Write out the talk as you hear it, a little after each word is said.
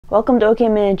Welcome to OK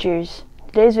Miniatures.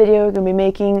 Today's video we're going to be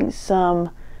making some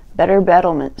better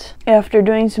battlements. After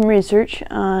doing some research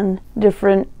on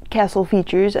different castle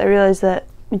features, I realized that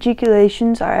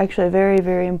machicolations are actually a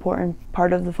very important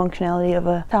part of the functionality of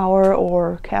a tower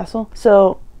or castle.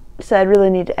 So I decided I really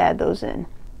need to add those in.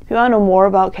 If you want to know more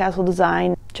about castle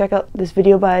design, check out this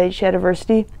video by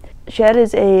Shadiversity. Shad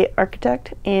is an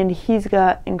architect and he's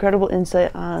got incredible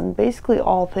insight on basically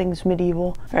all things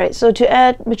medieval. Alright, so to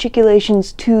add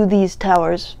machicolations to these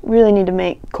towers, we really need to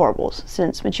make corbels,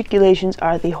 since machicolations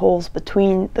are the holes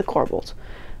between the corbels.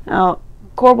 Now,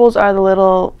 corbels are the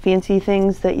little fancy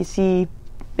things that you see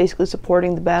basically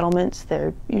supporting the battlements.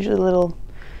 They're usually little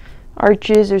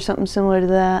arches or something similar to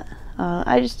that.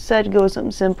 I just decided to go with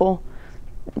something simple,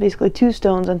 basically two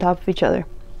stones on top of each other.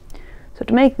 So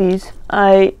to make these,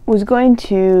 I was going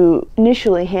to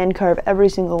initially hand carve every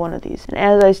single one of these. And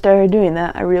as I started doing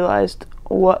that, I realized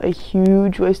what a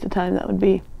huge waste of time that would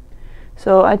be.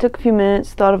 So I took a few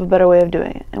minutes, thought of a better way of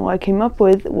doing it. And what I came up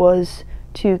with was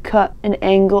to cut an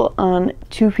angle on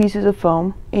two pieces of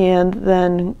foam and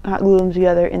then hot glue them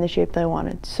together in the shape that I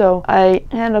wanted. So I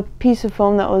had a piece of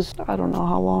foam that was, I don't know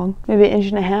how long, maybe 1.5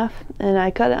 inches, and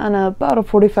I cut it on about a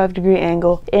 45-degree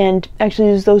angle and actually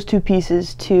used those two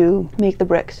pieces to make the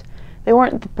bricks. They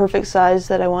weren't the perfect size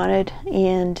that I wanted,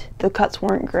 and the cuts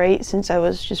weren't great since I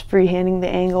was just freehanding the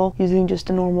angle using just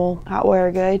a normal hot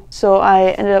wire guide. So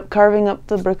I ended up carving up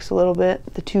the bricks a little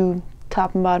bit, the two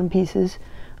top and bottom pieces,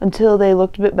 until they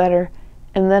looked a bit better,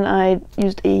 and then I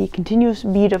used a continuous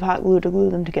bead of hot glue to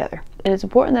glue them together. And it's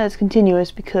important that it's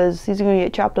continuous because these are going to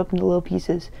get chopped up into little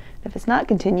pieces. If it's not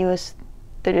continuous,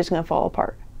 they're just going to fall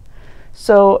apart.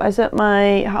 So I set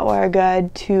my hot wire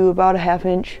guide to about a 1/2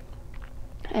 inch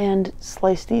and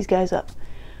sliced these guys up.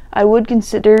 I would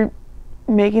consider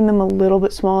making them a little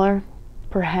bit smaller,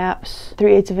 perhaps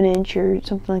 3/8 of an inch or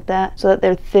something like that, so that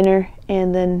they're thinner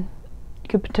and then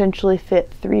could potentially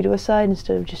fit 3 to a side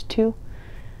instead of just 2.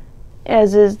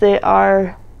 As is, they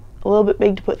are a little bit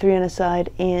big to put 3 on a side,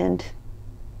 and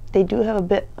they do have a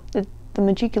bit, the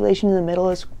machicolation in the middle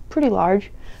is pretty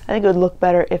large. I think it would look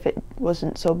better if it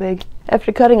wasn't so big.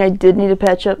 After cutting, I did need to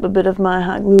patch up a bit of my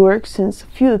hot glue work since a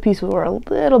few of the pieces were a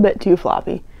little bit too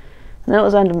floppy. And then it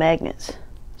was on to magnets.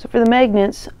 So for the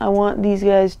magnets, I want these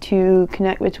guys to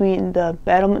connect between the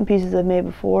battlement pieces I've made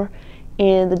before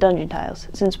and the dungeon tiles.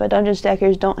 Since my dungeon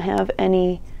stackers don't have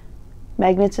any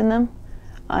magnets in them,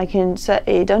 I can set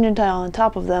a dungeon tile on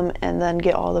top of them and then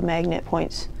get all the magnet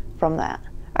points from that.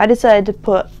 I decided to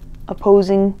put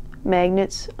opposing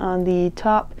magnets on the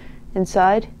top and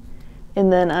side,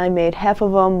 and then I made half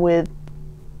of them with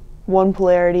one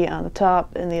polarity on the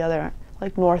top and the other,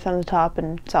 like north on the top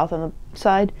and south on the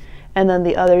side, and then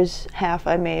the others half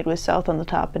I made with south on the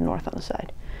top and north on the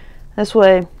side. This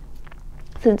way,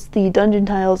 since the dungeon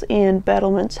tiles and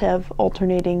battlements have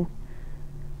alternating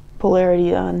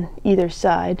polarity on either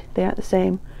side, they aren't the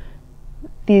same,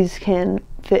 these can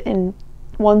fit in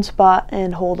one spot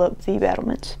and hold up the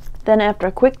battlements. Then after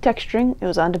a quick texturing, it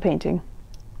was on to painting.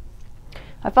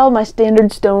 I followed my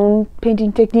standard stone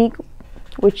painting technique,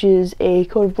 which is a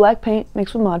coat of black paint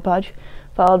mixed with Mod Podge,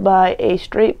 followed by a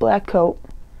straight black coat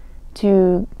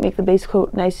to make the base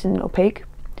coat nice and opaque.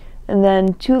 And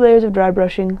then 2 layers of dry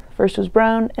brushing. First was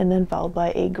brown and then followed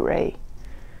by a gray.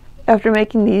 After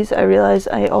making these, I realized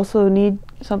I also need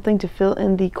something to fill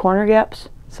in the corner gaps.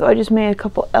 So I just made a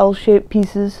couple L-shaped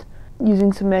pieces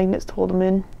using some magnets to hold them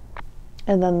in.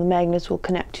 And then the magnets will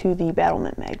connect to the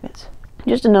battlement magnets.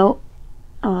 Just a note,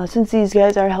 since these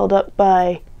guys are held up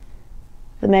by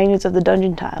the magnets of the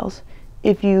dungeon tiles,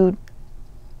 if you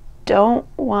don't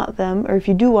want them, or if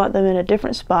you do want them in a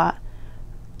different spot,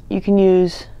 you can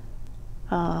use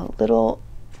little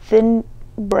thin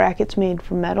brackets made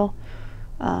from metal.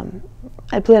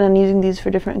 I plan on using these for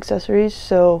different accessories,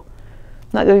 so I'm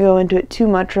not going to go into it too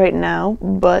much right now,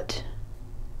 but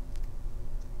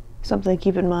something to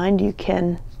keep in mind. You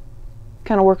can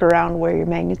kind of work around where your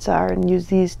magnets are and use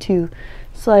these to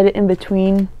slide it in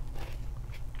between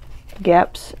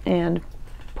gaps and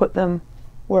put them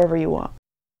wherever you want.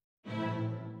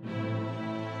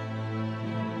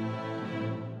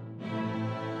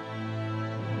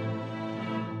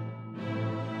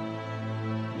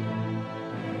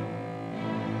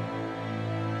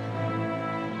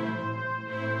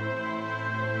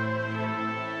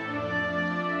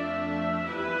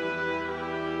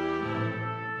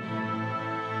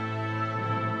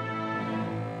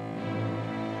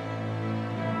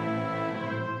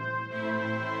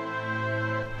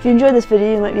 If you enjoyed this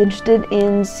video, you might be interested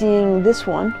in seeing this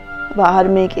one about how to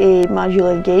make a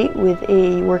modular gate with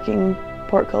a working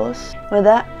portcullis. With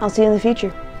that, I'll see you in the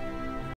future.